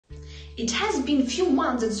It has been few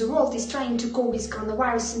months that the world is trying to cope with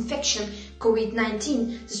coronavirus infection,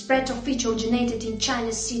 COVID-19, the spread of which originated in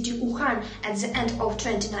China's city Wuhan at the end of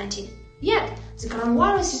 2019. Yet, the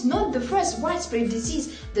coronavirus is not the first widespread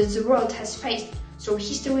disease that the world has faced. Through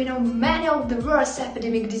history, we know many of the worst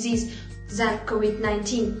epidemic diseases than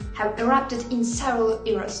COVID-19 have erupted in several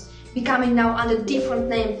eras, becoming now under different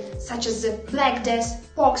names such as the Black Death,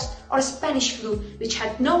 pox or Spanish flu, which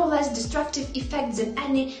had no less destructive effects than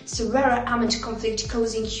any severe armed conflict,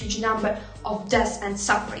 causing huge number of deaths and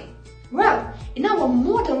suffering. Well, in our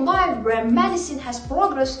modern life, where medicine has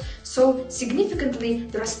progressed so significantly,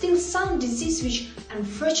 there are still some diseases which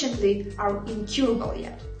unfortunately are incurable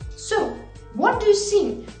yet. So, what do you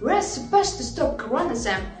think? We're supposed to stop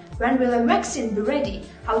coronavirus? When will a vaccine be ready?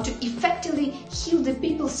 How to effectively heal the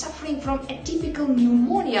people suffering from atypical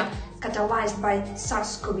pneumonia catalyzed by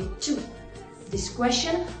SARS-CoV-2? These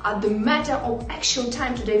questions are the matter of actual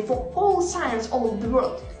time today for all science all over the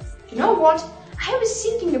world. You know what? I was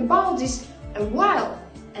thinking about this a while,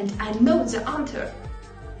 and I know the answer.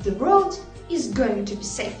 The world is going to be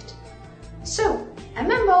saved. So, a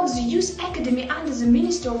member of the Youth Academy under the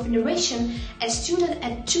Ministry of Innovation, a student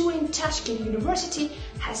at Turin Tashkent University,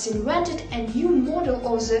 has invented a new model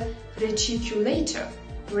of the reticulator,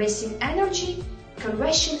 raising energy,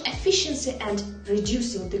 conversion efficiency and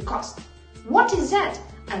reducing the cost. What is that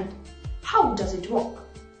and how does it work?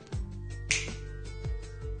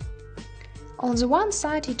 On the one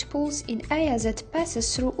side, it pulls in air that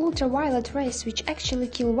passes through ultraviolet rays which actually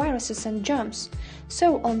kill viruses and germs.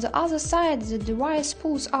 So, on the other side, the device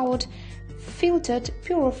pulls out filtered,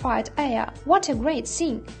 purified air. What a great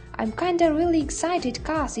thing! I'm kinda really excited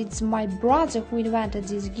cause it's my brother who invented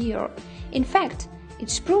this gear. In fact,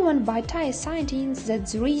 it's proven by Thai scientists that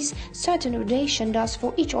there is certain radiation dose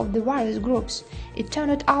for each of the virus groups. It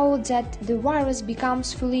turned out that the virus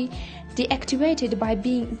becomes fully deactivated by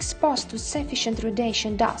being exposed to sufficient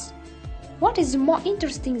radiation dose. What is more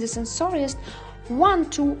interesting, the sensoriest one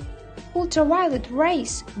to ultraviolet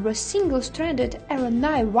rays were single-stranded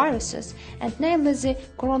RNA viruses, and namely the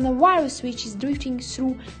coronavirus, which is drifting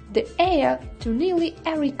through the air to nearly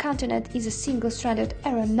every continent, is a single-stranded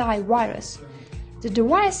RNA virus. The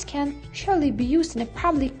device can surely be used in a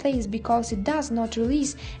public place because it does not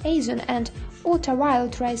release ozone and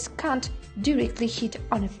ultraviolet rays can't directly hit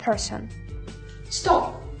on a person.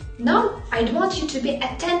 Stop! Now I'd want you to be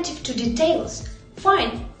attentive to details.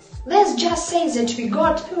 Fine, let's just say that we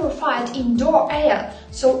got purified indoor air,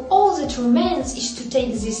 so all that remains is to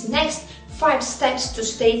take these next 5 steps to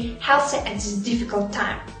stay healthy at this difficult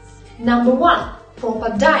time. Number 1.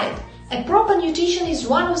 Proper diet. A proper nutrition is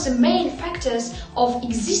one of the main factors of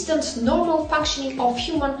existence normal functioning of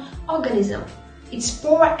human organism. Its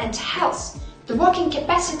power and health, the working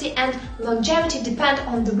capacity and longevity depend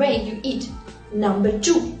on the way you eat. Number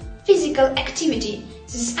 2. Physical activity.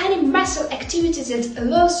 This is any muscle activity that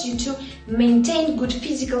allows you to maintain good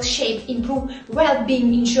physical shape, improve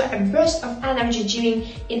well-being, ensure a burst of energy, giving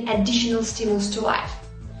in additional stimulus to life.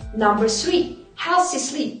 Number 3. Healthy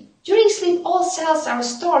sleep. During sleep, all cells are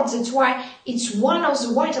restored, that's why it's one of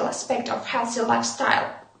the vital aspects of healthy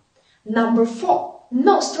lifestyle. Number 4.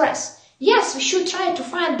 No stress. Yes, we should try to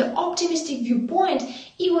find the optimistic viewpoint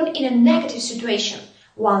even in a negative situation.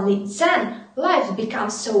 Only then life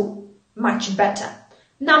becomes so much better.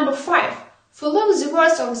 Number 5. Follow the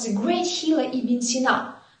words of the great healer Ibn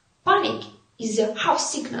Sina. Panic is the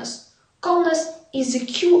house sickness. Calmness is the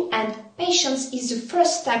cure and patience is the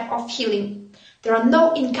first step of healing. There are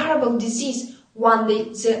no incurable disease, only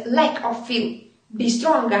the lack of will. Be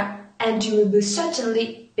stronger and you will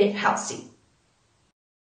certainly be healthy.